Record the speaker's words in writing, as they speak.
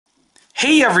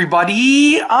Hey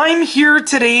everybody, I'm here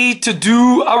today to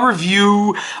do a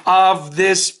review of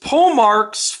this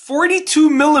Pomarks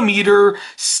 42mm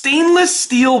stainless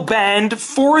steel band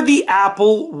for the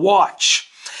Apple Watch.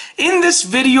 In this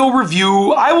video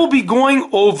review, I will be going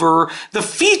over the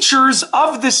features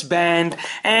of this band,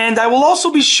 and I will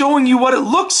also be showing you what it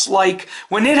looks like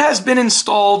when it has been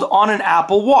installed on an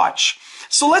Apple Watch.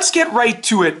 So let's get right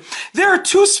to it. There are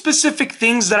two specific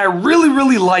things that I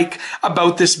really like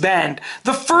about this band.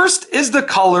 The first is the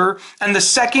color, and the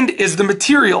second is the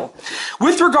material.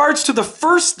 With regards to the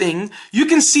first thing, you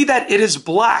can see that it is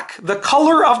black. The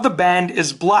color of the band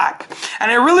is black.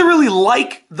 And I really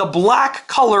like the black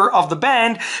color of the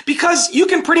band because you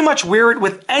can pretty much wear it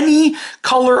with any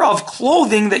color of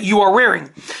clothing that you are wearing.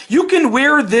 You can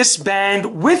wear this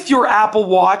band with your Apple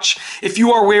Watch if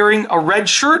you are wearing a red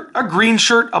shirt, a green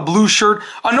shirt, a blue shirt,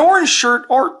 an orange shirt,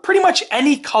 or pretty much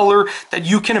any color that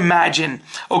you can imagine.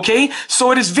 Okay,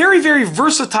 so it is very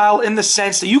versatile in the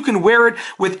sense that you can wear it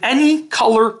with any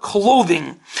color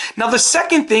clothing. Now the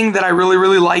second thing that I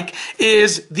really like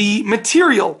is the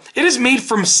material. It is made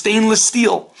from stainless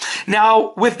steel.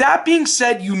 Now with that being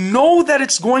said, you know that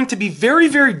it's going to be very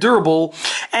durable,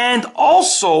 and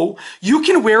also you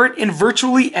can wear it in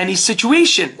virtually any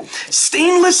situation.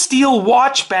 Stainless steel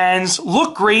watch bands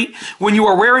look great when you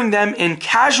are wearing them in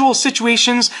casual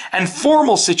situations and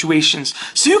formal situations.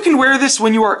 So you can wear this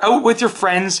when you are out with your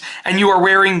friends and you are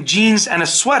wearing jeans and a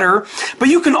sweater, but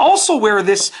you can also wear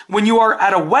this when you are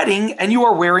at a wedding and you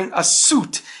are wearing a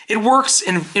suit. It works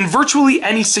in virtually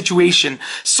any situation.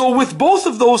 So with both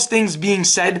of those things being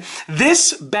said,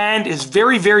 this band is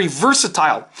very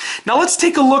versatile. Now let's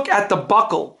take a look at the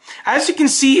buckle. As you can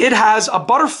see, it has a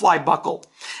butterfly buckle,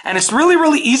 and it's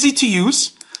really easy to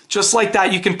use. Just like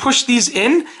that, you can push these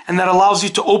in, and that allows you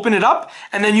to open it up,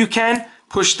 and then you can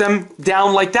push them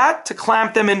down like that to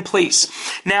clamp them in place.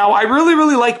 Now, I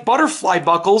really like butterfly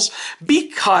buckles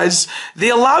because they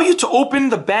allow you to open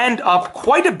the band up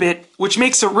quite a bit, which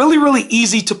makes it really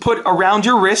easy to put around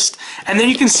your wrist, and then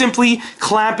you can simply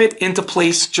clamp it into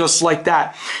place just like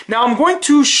that. Now, I'm going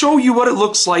to show you what it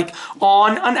looks like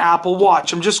on an Apple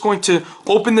Watch. I'm just going to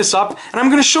open this up, and I'm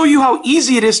going to show you how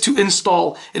easy it is to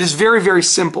install. It is very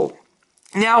simple.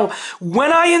 Now,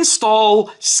 when I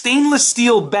install stainless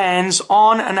steel bands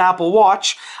on an Apple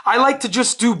Watch, I like to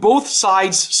just do both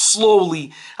sides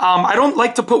slowly. I don't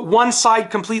like to put one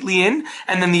side completely in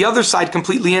and then the other side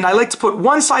completely in. I like to put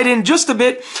one side in just a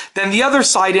bit, then the other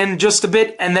side in just a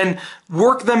bit, and then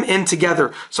work them in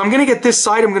together. So I'm going to get this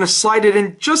side, I'm going to slide it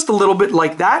in just a little bit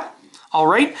like that. All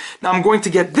right, now I'm going to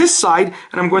get this side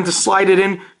and I'm going to slide it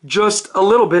in just a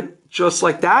little bit, just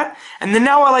like that. And then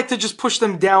now I like to just push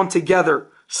them down together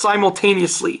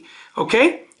simultaneously.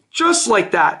 Okay, just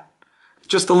like that.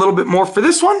 Just a little bit more for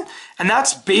this one, and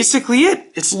that's basically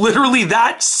it. It's literally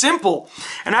that simple.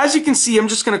 And as you can see, I'm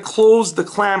just going to close the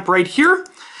clamp right here.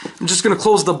 I'm just going to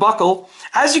close the buckle.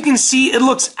 As you can see, it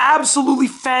looks absolutely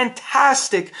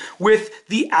fantastic with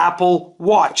the Apple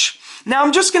Watch. Now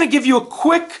I'm just going to give you a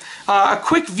quick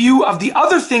view of the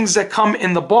other things that come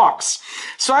in the box.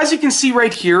 So as you can see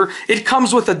right here, it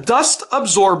comes with a dust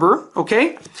absorber,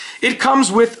 okay? It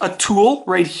comes with a tool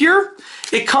right here.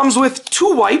 It comes with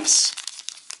two wipes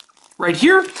right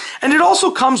here, and it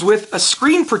also comes with a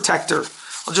screen protector.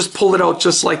 I'll just pull it out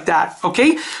just like that,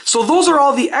 okay? So those are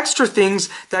all the extra things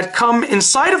that come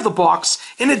inside of the box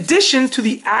in addition to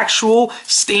the actual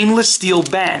stainless steel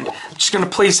band. I'm just going to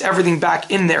place everything back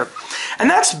in there. And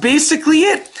that's basically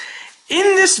it.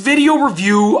 In this video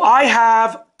review, I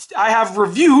have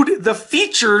reviewed the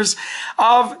features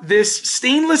of this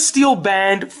stainless steel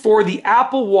band for the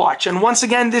Apple Watch. And once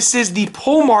again, this is the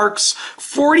Pomarks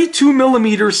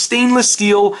 42mm stainless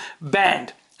steel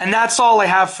band. And that's all I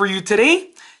have for you today.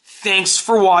 Thanks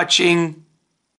for watching.